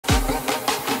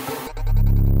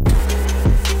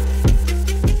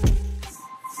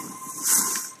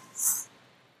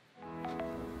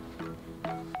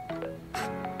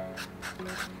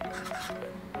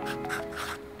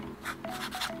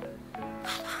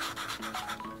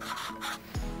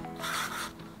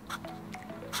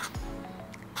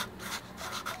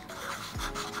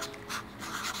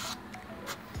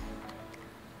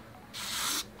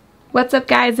What's up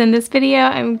guys, in this video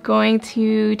I'm going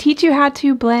to teach you how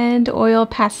to blend oil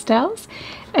pastels.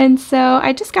 And so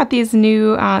I just got these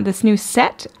this new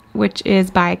set, which is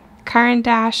by Caran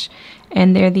d'Ache,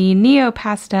 and they're the Neo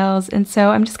Pastels. And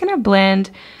so I'm just gonna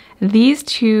blend these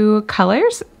two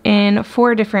colors in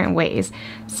 4 different ways.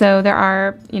 So there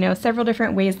are, several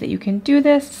different ways that you can do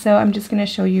this. So I'm just gonna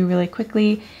show you really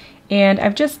quickly. And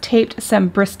I've just taped some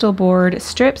Bristol board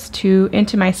strips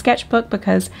into my sketchbook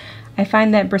because I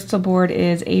find that Bristol board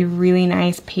is a really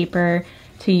nice paper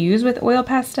to use with oil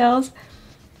pastels.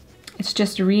 It's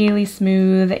just really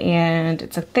smooth and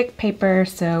it's a thick paper,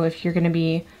 so if you're going to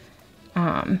be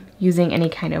using any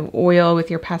kind of oil with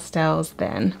your pastels,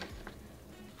 then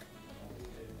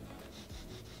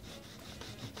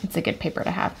it's a good paper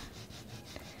to have.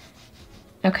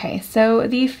 Okay, so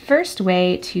the first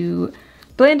way to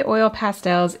blend oil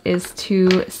pastels is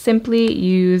to simply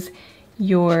use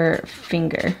your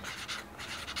finger.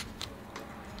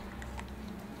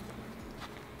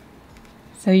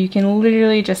 So you can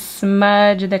literally just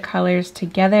smudge the colors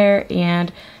together,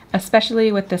 and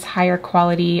especially with this higher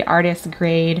quality artist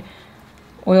grade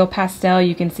oil pastel,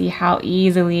 you can see how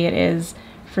easily it is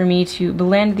for me to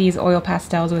blend these oil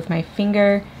pastels with my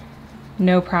finger.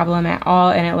 No problem at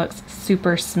all, and it looks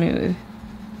super smooth.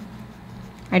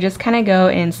 I just kind of go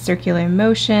in circular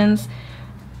motions,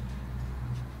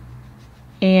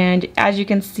 and as you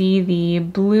can see, the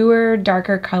bluer,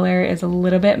 darker color is a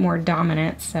little bit more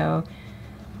dominant, so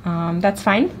that's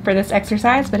fine for this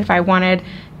exercise. But if I wanted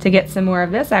to get some more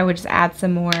of this, I would just add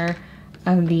some more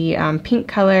of the pink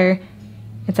color.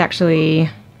 It's actually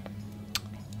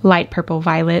light purple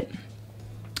violet,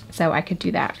 so I could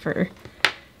do that for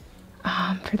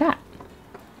that.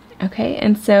 Okay,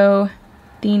 and so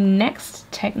the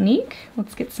next technique,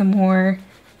 let's get some more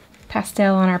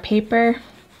pastel on our paper.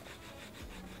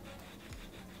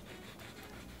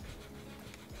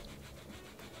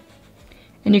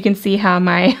 And you can see how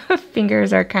my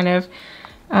fingers are kind of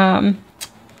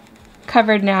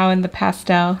covered now in the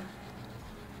pastel,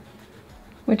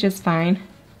 which is fine.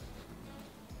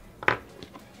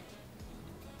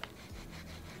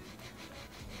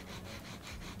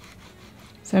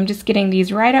 So I'm just getting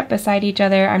these right up beside each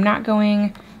other. I'm not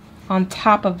going on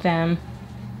top of them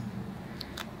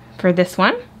for this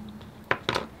one.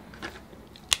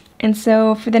 And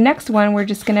so for the next one, we're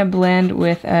just gonna blend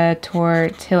with a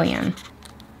tortillon,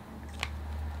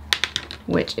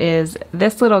 which is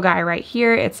this little guy right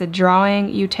here. It's a drawing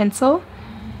utensil,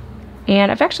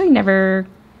 and I've actually never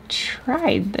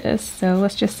tried this, so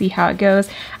let's just see how it goes.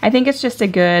 I think it's just a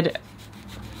good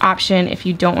option if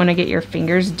you don't want to get your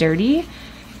fingers dirty.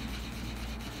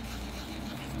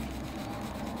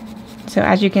 So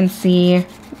as you can see,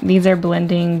 these are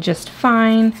blending just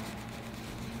fine.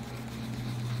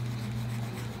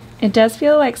 It does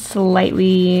feel like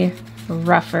slightly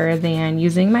rougher than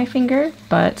using my finger,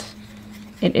 but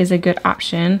it is a good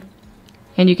option.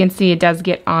 And you can see it does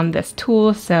get on this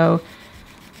tool, so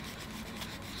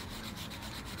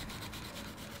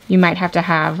you might have to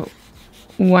have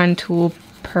one tool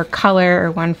per color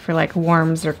or one for like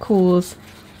warms or cools.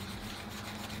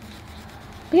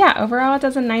 But yeah, overall it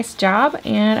does a nice job,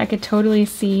 and I could totally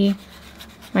see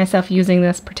myself using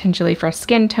this potentially for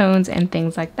skin tones and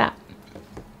things like that.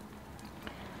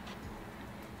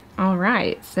 All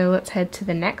right, so let's head to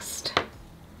the next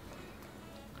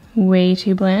way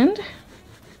to blend.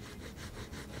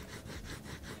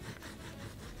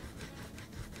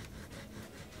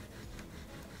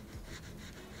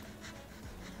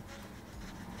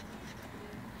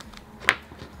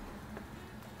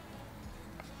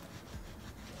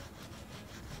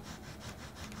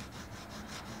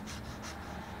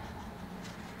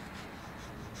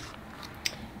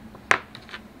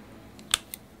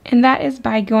 And that is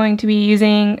by going to be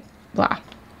using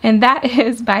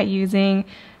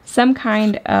some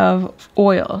kind of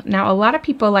oil. Now, a lot of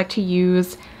people like to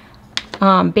use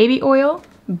baby oil,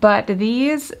 but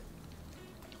these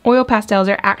oil pastels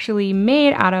are actually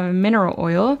made out of mineral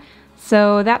oil,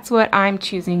 so that's what I'm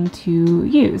choosing to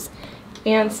use.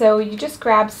 And so you just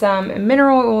grab some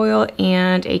mineral oil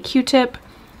and a Q-tip,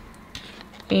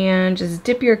 and just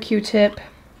dip your Q-tip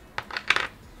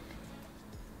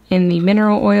in the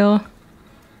mineral oil.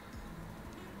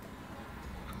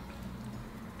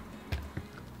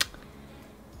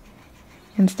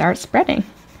 And start spreading.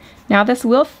 Now this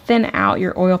will thin out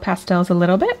your oil pastels a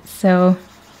little bit, so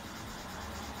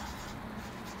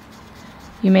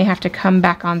you may have to come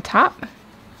back on top.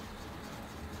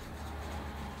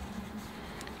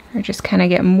 Or just kind of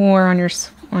get more on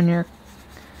your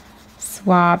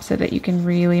swab so that you can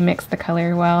really mix the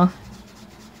color well.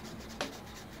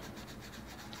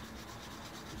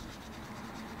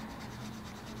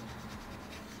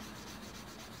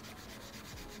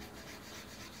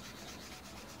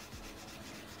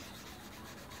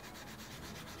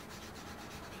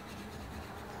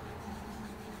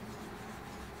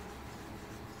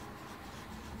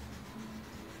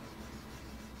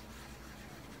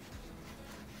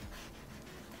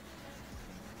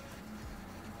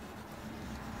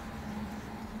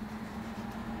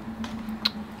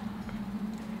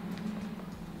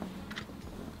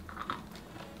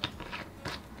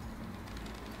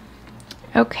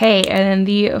 Okay, and then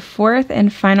the fourth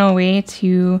and final way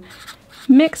to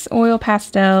mix oil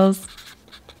pastels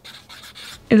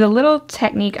is a little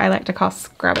technique I like to call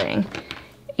scrubbing.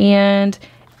 And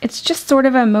it's just sort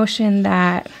of a motion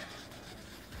that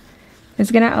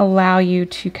is going to allow you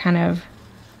to kind of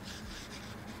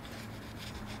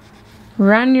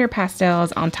run your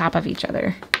pastels on top of each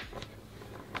other.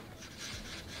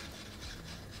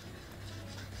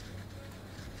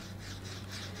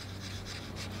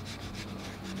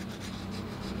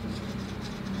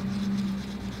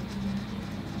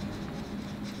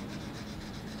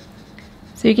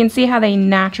 So you can see how they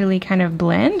naturally kind of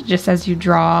blend just as you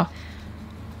draw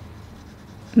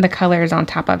the colors on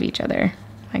top of each other,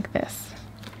 like this.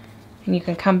 And you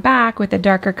can come back with a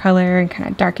darker color and kind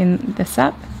of darken this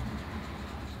up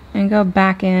and go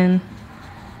back in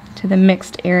to the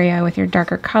mixed area with your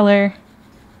darker color.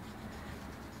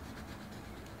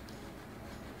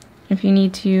 If you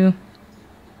need to,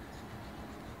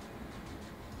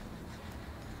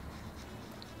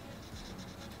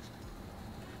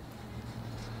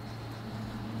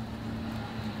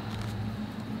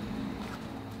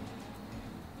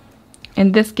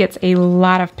 and this gets a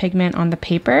lot of pigment on the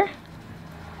paper.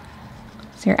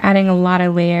 So you're adding a lot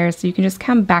of layers, so you can just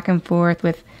come back and forth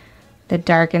with the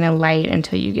dark and the light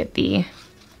until you get the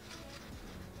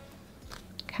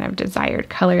kind of desired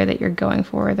color that you're going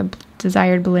for, the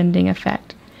desired blending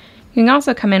effect. You can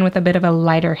also come in with a bit of a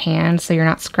lighter hand so you're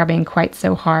not scrubbing quite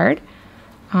so hard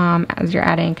as you're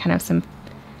adding kind of some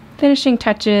finishing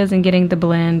touches and getting the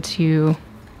blend to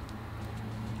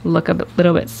look a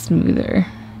little bit smoother.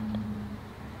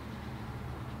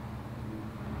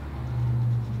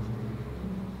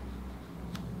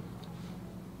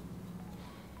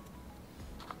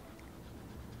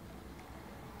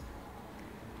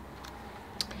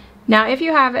 Now, if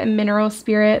you have mineral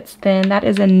spirits, then that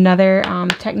is another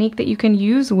technique that you can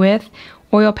use with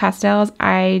oil pastels.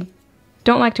 I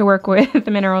don't like to work with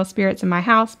the mineral spirits in my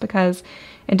house because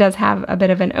it does have a bit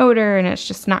of an odor and it's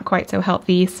just not quite so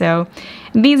healthy. So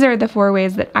these are the 4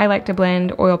 ways that I like to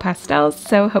blend oil pastels.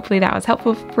 So hopefully that was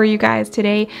helpful for you guys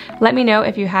today. Let me know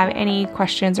if you have any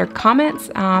questions or comments,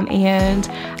 and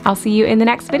I'll see you in the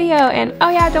next video. And oh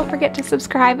yeah, don't forget to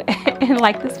subscribe and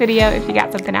like this video if you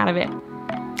got something out of it.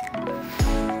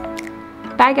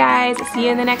 Bye guys, see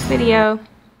you in the next video.